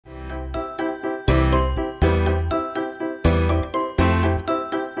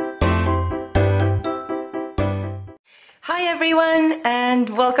Hi everyone and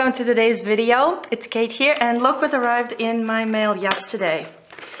welcome to today's video. It's Kate here and look what arrived in my mail yesterday.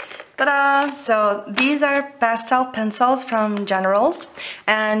 Ta-da! So these are pastel pencils from Generals,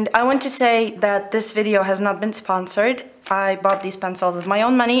 and I want to say that this video has not been sponsored. I bought these pencils with my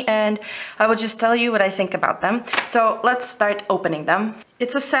own money and I will just tell you what I think about them. So let's start opening them.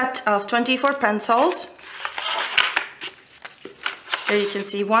 It's a set of 24 pencils. Here you can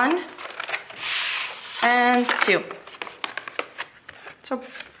see 1 and 2. So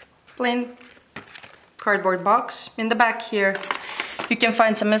plain cardboard box. In the back here you can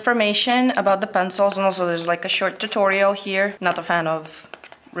find some information about the pencils, and also there's like a short tutorial here. Not a fan of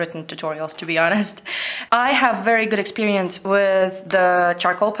written tutorials, to be honest. I have very good experience with the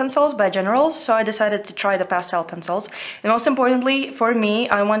charcoal pencils by Generals, so I decided to try the pastel pencils. And most importantly for me,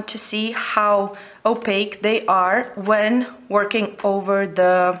 I want to see how opaque they are when working over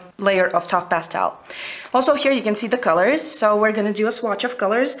the layer of soft pastel. Also here you can see the colors, so we're gonna do a swatch of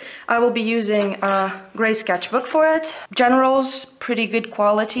colors. I will be using a gray sketchbook for it. Generals, pretty good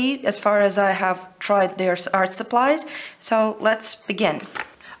quality as far as I have tried their art supplies, so let's begin.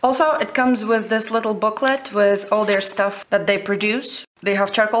 Also, it comes with this little booklet with all their stuff that they produce. They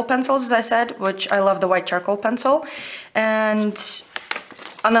have charcoal pencils, as I said, which I love the white charcoal pencil, and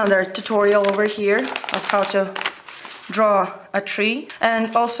another tutorial over here of how to draw a tree.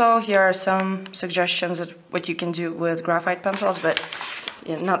 And also here are some suggestions of what you can do with graphite pencils, but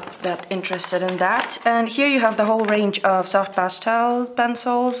yeah, not that interested in that. And here you have the whole range of soft pastel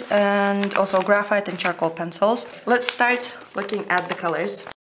pencils and also graphite and charcoal pencils. Let's start looking at the colors.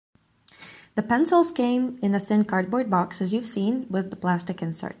 The pencils came in a thin cardboard box, as you've seen, with the plastic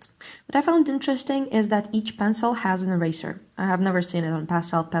inserts. What I found interesting is that each pencil has an eraser. I have never seen it on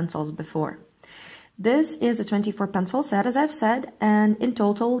pastel pencils before. This is a 24 pencil set, as I've said, and in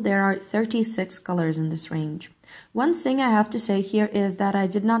total there are 36 colors in this range. One thing I have to say here is that I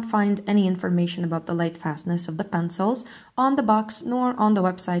did not find any information about the light fastness of the pencils on the box nor on the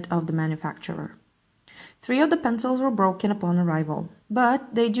website of the manufacturer. 3 of the pencils were broken upon arrival,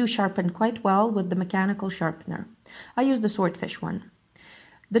 but they do sharpen quite well with the mechanical sharpener. I used the swordfish one.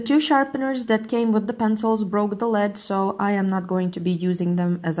 The 2 sharpeners that came with the pencils broke the lead, so I am not going to be using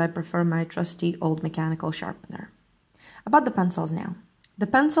them as I prefer my trusty old mechanical sharpener. About the pencils now. The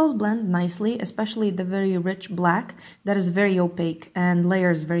pencils blend nicely, especially the very rich black that is very opaque and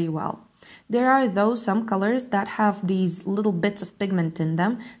layers very well. There are though some colors that have these little bits of pigment in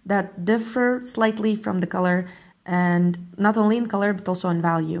them that differ slightly from the color, and not only in color but also in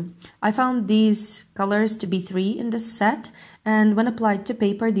value. I found these colors to be 3 in this set, and when applied to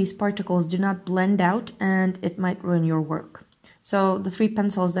paper these particles do not blend out and it might ruin your work. So the 3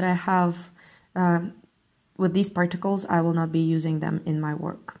 pencils that I have with these particles, I will not be using them in my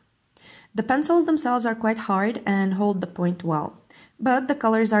work. The pencils themselves are quite hard and hold the point well, but the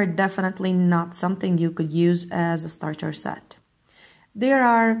colors are definitely not something you could use as a starter set. There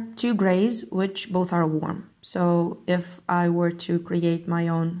are 2 grays, which both are warm, so if I were to create my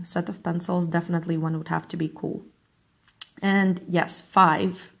own set of pencils, definitely one would have to be cool. And yes,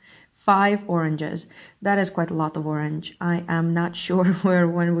 5 oranges. That is quite a lot of orange. I am not sure where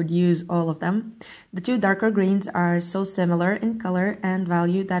one would use all of them. The 2 darker greens are so similar in color and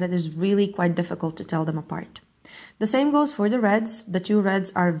value that it is really quite difficult to tell them apart. The same goes for the reds. The 2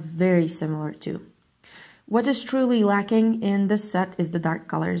 reds are very similar too. What is truly lacking in this set is the dark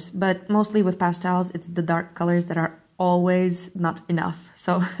colors, but mostly with pastels, it's the dark colors that are always not enough.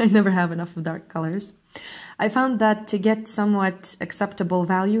 So I never have enough of dark colors. I found that to get somewhat acceptable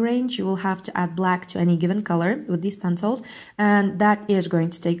value range, you will have to add black to any given color with these pencils, and that is going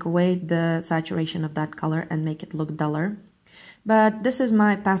to take away the saturation of that color and make it look duller. But this is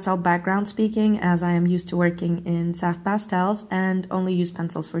my pastel background speaking, as I am used to working in soft pastels and only use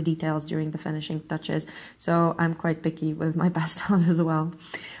pencils for details during the finishing touches, so I'm quite picky with my pastels as well.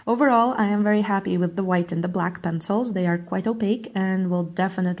 Overall, I am very happy with the white and the black pencils. They are quite opaque and will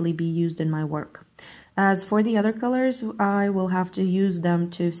definitely be used in my work. As for the other colors, I will have to use them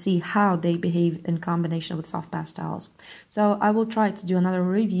to see how they behave in combination with soft pastels. So I will try to do another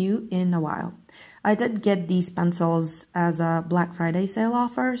review in a while. I did get these pencils as a Black Friday sale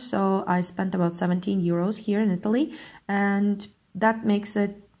offer, so I spent about 17 euros here in Italy, and that makes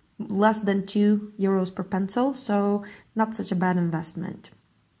it less than 2 euros per pencil, so not such a bad investment.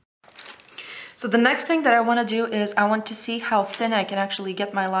 So the next thing that I want to do is I want to see how thin I can actually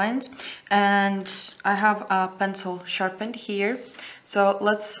get my lines, and I have a pencil sharpened here, so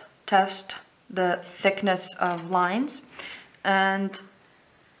let's test the thickness of lines. And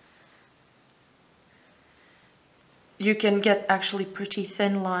you can get actually pretty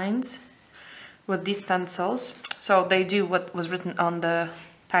thin lines with these pencils. so they do what was written on the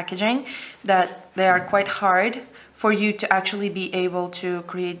packaging, that they are quite hard for you to actually be able to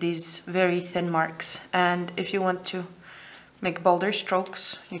create these very thin marks. And if you want to make bolder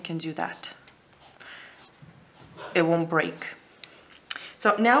strokes, you can do that. It won't break.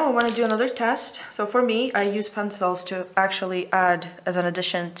 So now I want to do another test. So for me, I use pencils to actually add as an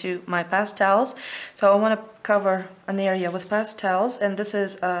addition to my pastels. So I want to cover an area with pastels, and this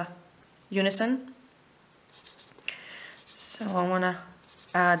is a unison. So I want to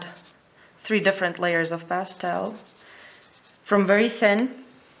add 3 different layers of pastel from very thin,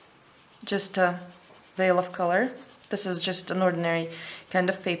 just a veil of color. This is just an ordinary kind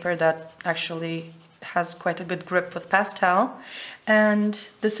of paper that actually has quite a good grip with pastel. And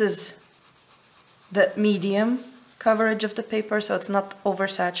this is the medium coverage of the paper, so it's not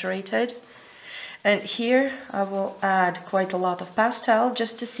oversaturated. And here I will add quite a lot of pastel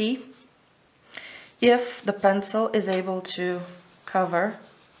just to see if the pencil is able to cover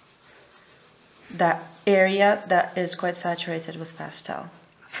that area that is quite saturated with pastel.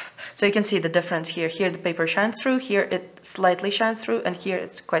 So you can see the difference here. Here the paper shines through, here it slightly shines through, and here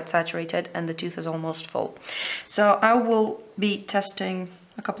it's quite saturated and the tooth is almost full. So I will be testing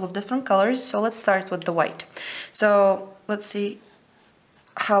a couple of different colors. So let's start with the white. So let's see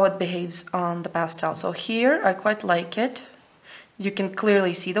how it behaves on the pastel. So here I quite like it. You can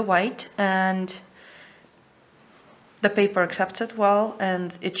clearly see the white, and the paper accepts it well,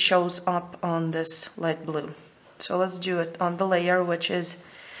 and it shows up on this light blue. So let's do it on the layer which is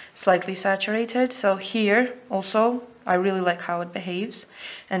slightly saturated. So here also I really like how it behaves,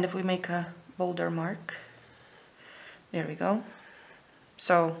 and if we make a bolder mark, there we go,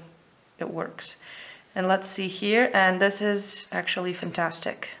 so it works. And let's see here, and this is actually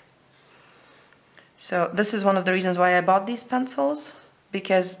fantastic. So this is one of the reasons why I bought these pencils,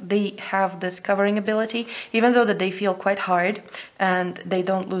 because they have this covering ability. Even though that they feel quite hard and they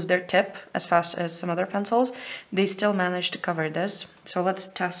don't lose their tip as fast as some other pencils, they still manage to cover this. So let's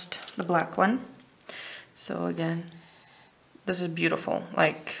test the black one. So again, this is beautiful,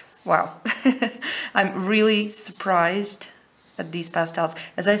 like, wow. I'm really surprised at these pastels.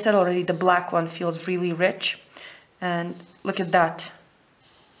 As I said already, the black one feels really rich, and look at that.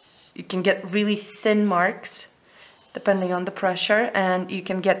 You can get really thin marks depending on the pressure, and you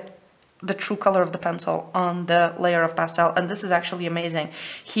can get the true color of the pencil on the layer of pastel, and this is actually amazing.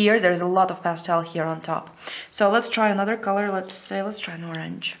 Here there's a lot of pastel here on top. So let's try another color. Let's try an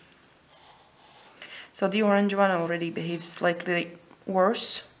orange. So the orange one already behaves slightly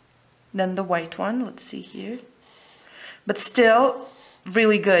worse than the white one. Let's see here, but still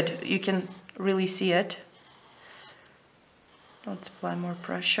really good. You can really see it. Let's apply more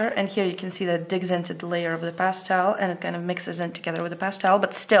pressure, and here you can see that it digs into the layer of the pastel and it kind of mixes in together with the pastel,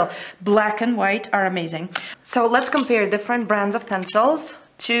 but still black and white are amazing. So let's compare different brands of pencils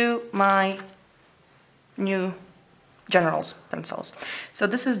to my new Generals pencils. So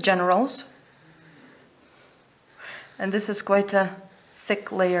this is Generals, and this is quite a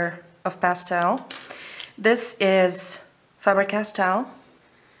thick layer of pastel. This is Faber-Castell.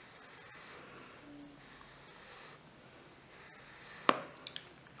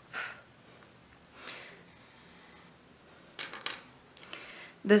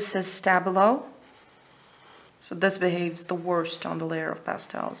 This is Stabilo, so this behaves the worst on the layer of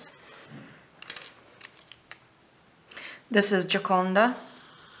pastels. This is Gioconda.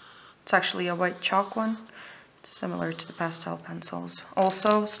 It's actually a white chalk one, similar to the pastel pencils.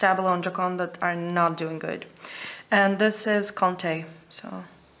 Also, Stabilo and Gioconda are not doing good. And this is Conte, so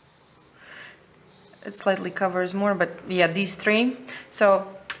it slightly covers more, but yeah, these three. So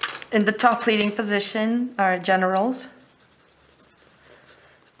in the top leading position are Generals.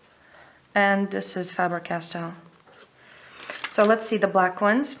 And this is Faber-Castell. So let's see the black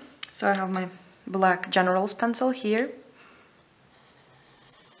ones. So I have my black Generals pencil here.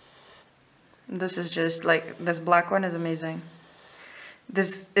 This is just like, this black one is amazing.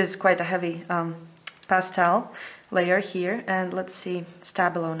 This is quite a heavy pastel layer here. And let's see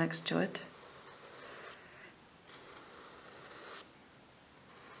Stabilo next to it.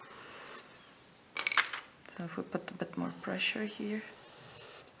 So if we put a bit more pressure here.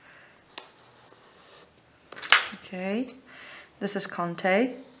 Okay, this is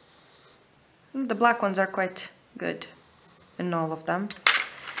Conte. The black ones are quite good in all of them.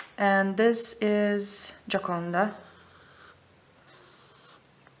 And this is Gioconda.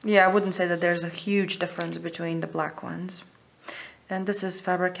 Yeah, I wouldn't say that there's a huge difference between the black ones. And this is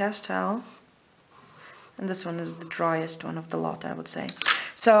Faber-Castell. And this one is the driest one of the lot, I would say.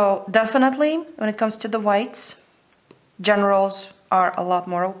 So definitely, when it comes to the whites, Generals are a lot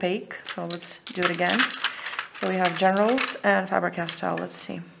more opaque. So let's do it again. So we have Generals and Faber-Castell. Let's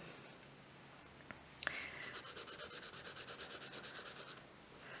see.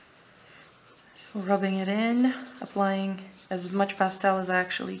 So rubbing it in, applying as much pastel as I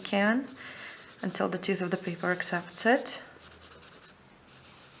actually can until the tooth of the paper accepts it.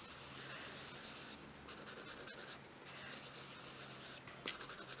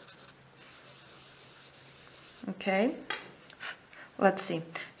 Okay, let's see.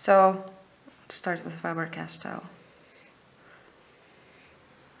 So, to start with Faber-Castell.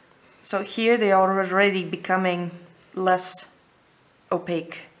 So here they are already becoming less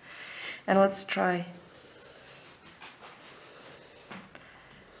opaque. And let's try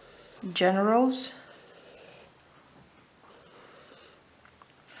Generals.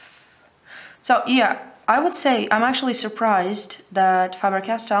 So yeah, I would say I'm actually surprised that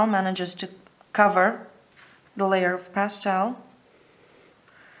Faber-Castell manages to cover the layer of pastel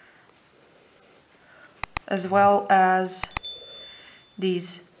as well as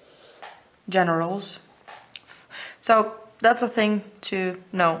these Generals. So that's a thing to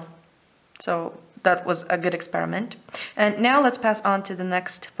know. So that was a good experiment. And now let's pass on to the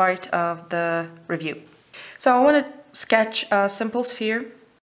next part of the review. So I want to sketch a simple sphere.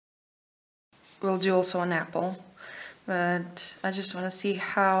 We'll do also an apple, but I just want to see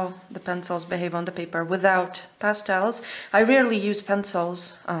how the pencils behave on the paper without pastels. I rarely use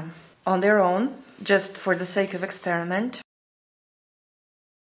pencils on their own, just for the sake of experiment.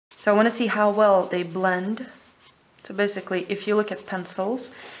 So I want to see how well they blend. So basically, if you look at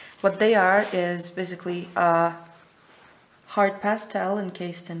pencils, what they are is basically a hard pastel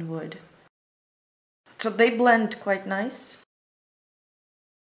encased in wood. So they blend quite nice.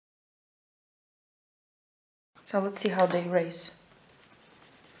 So let's see how they erase.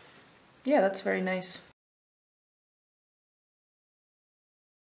 Yeah, that's very nice.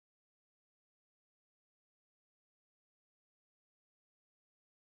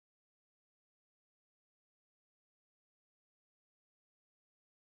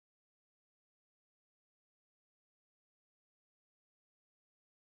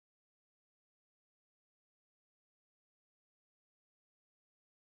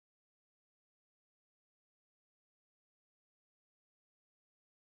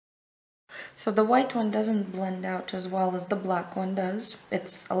 So the white one doesn't blend out as well as the black one does.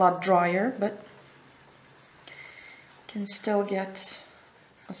 It's a lot drier, but can still get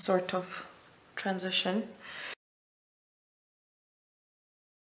a sort of transition.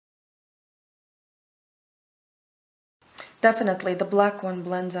 Definitely the black one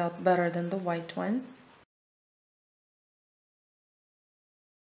blends out better than the white one.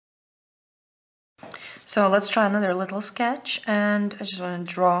 So let's try another little sketch, and I just want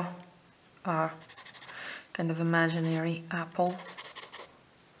to draw a kind of imaginary apple.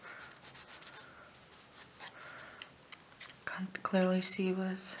 Can't clearly see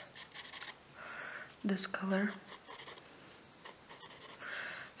with this color.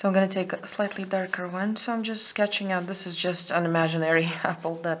 So I'm going to take a slightly darker one. So I'm just sketching out, this is just an imaginary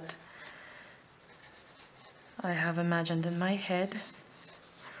apple that I have imagined in my head.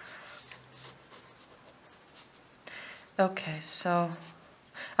 Okay, so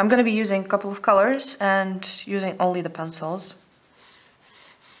I'm going to be using a couple of colors and using only the pencils.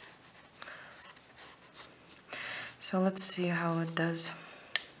 So let's see how it does.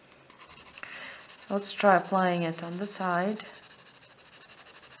 Let's try applying it on the side.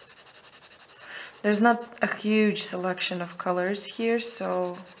 There's not a huge selection of colors here,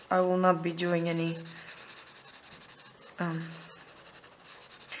 so I will not be doing any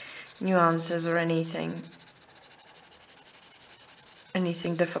nuances or anything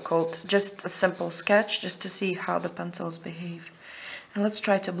difficult. Just a simple sketch just to see how the pencils behave. And let's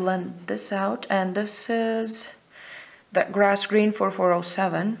try to blend this out, and this is that grass green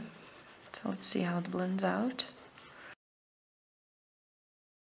 4407. So let's see how it blends out.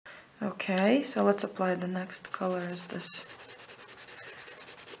 Okay, so let's apply the next color is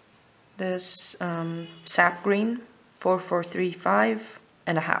this sap green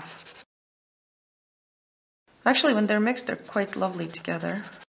 4435.5. Actually, when they're mixed, they're quite lovely together.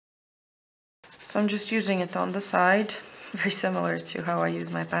 So I'm just using it on the side, very similar to how I use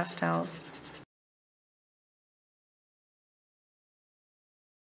my pastels.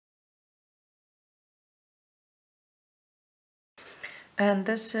 And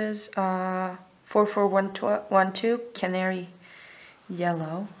this is 4412 Canary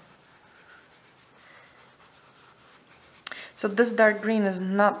Yellow. So this dark green is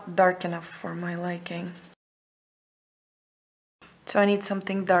not dark enough for my liking. So I need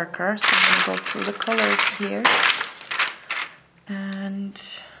something darker, so I'm going to go through the colors here. And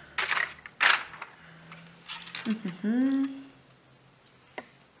This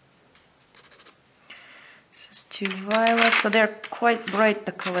is too violet, so they're quite bright,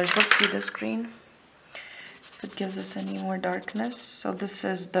 the colors. Let's see this green, if it gives us any more darkness. So this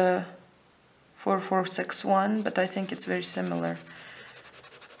is the 4461, but I think it's very similar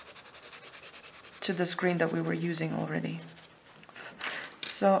to this green that we were using already.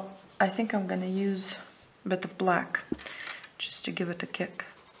 So I think I'm gonna use a bit of black just to give it a kick,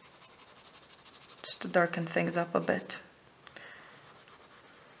 just to darken things up a bit,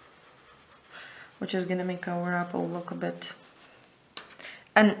 which is gonna make our apple look a bit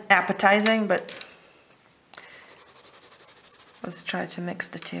unappetizing, but let's try to mix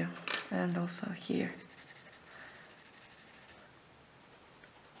the two. And also here.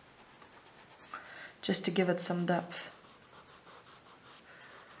 Just to give it some depth.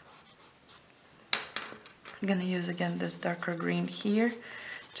 I'm gonna use again this darker green here,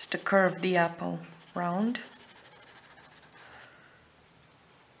 just to curve the apple round.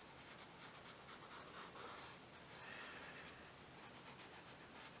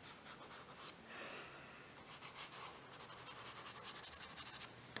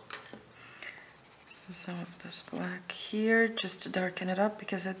 Some of this black here just to darken it up,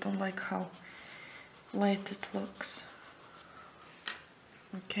 because I don't like how light it looks.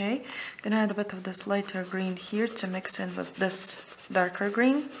 Okay, gonna add a bit of this lighter green here to mix in with this darker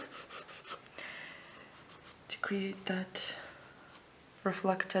green to create that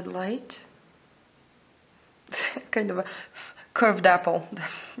reflected light. Kind of a curved apple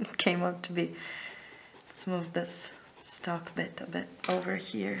that came up to be. Let's move this stalk bit a bit over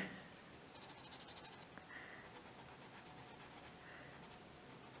here.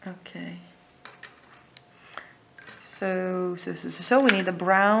 Okay, so we need a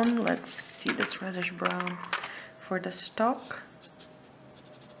brown. Let's see this reddish brown for the stalk.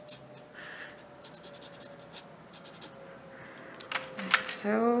 Like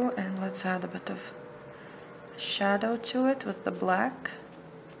so, and let's add a bit of shadow to it with the black.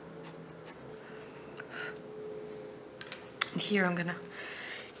 And here I'm gonna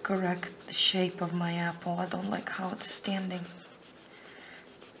correct the shape of my apple. I don't like how it's standing.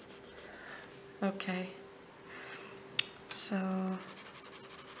 Okay, so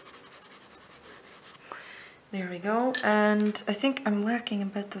there we go, and I think I'm lacking a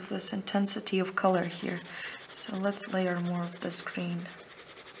bit of this intensity of color here, so let's layer more of this green.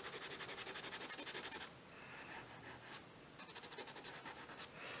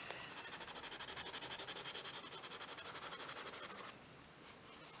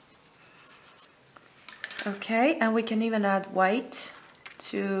 Okay, and we can even add white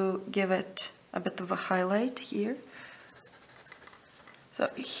to give it a bit of a highlight here. So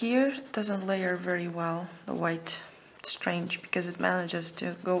here it doesn't layer very well, the white. It's strange because it manages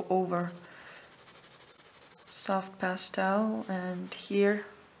to go over soft pastel, and here,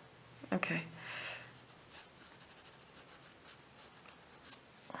 okay.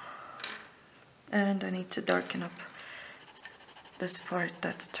 And I need to darken up this part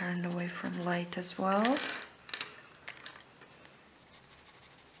that's turned away from light as well.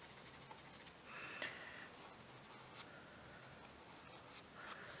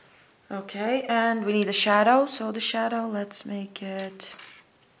 Okay, and we need a shadow, so the shadow, let's make it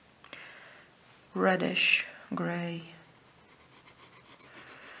reddish gray.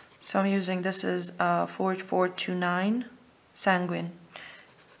 So I'm using, this is 4429 sanguine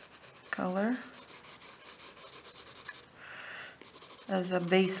color as a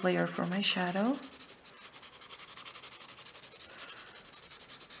base layer for my shadow.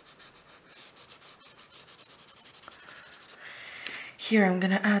 Here I'm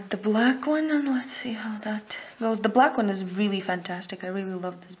gonna add the black one, and let's see how that goes. The black one is really fantastic. I really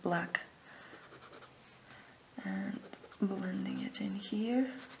love this black. And blending it in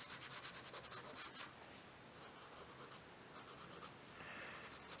here.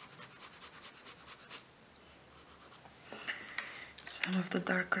 Some of the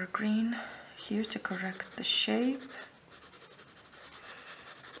darker green here to correct the shape.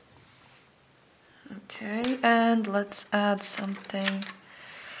 Okay, and let's add something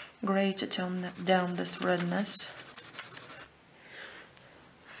gray to tone down this redness.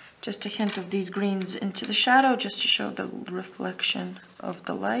 Just a hint of these greens into the shadow, just to show the reflection of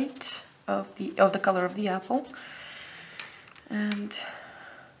the light of the color of the apple. And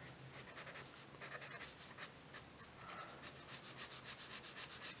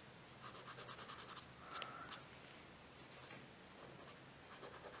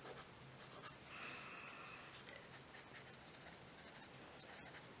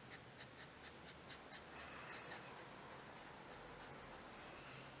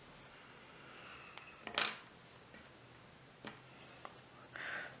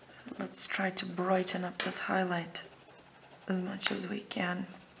Let's try to brighten up this highlight as much as we can.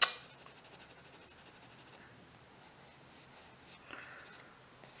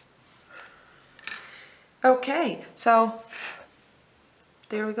 Okay, so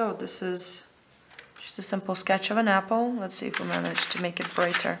there we go. This is just a simple sketch of an apple. Let's see if we manage to make it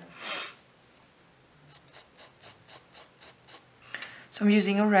brighter. So I'm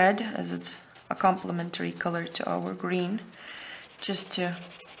using a red as it's a complementary color to our green, just to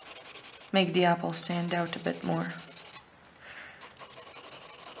make the apple stand out a bit more.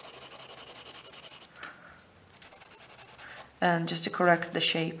 And just to correct the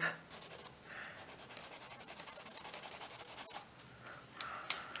shape.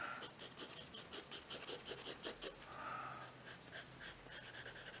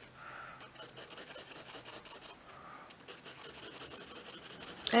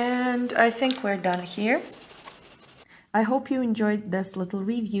 And I think we're done here. I hope you enjoyed this little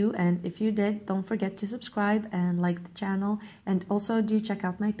review, and if you did, don't forget to subscribe and like the channel, and also do check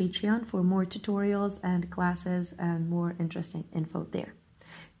out my Patreon for more tutorials and classes and more interesting info there.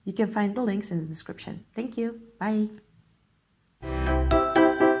 You can find the links in the description. Thank you. Bye.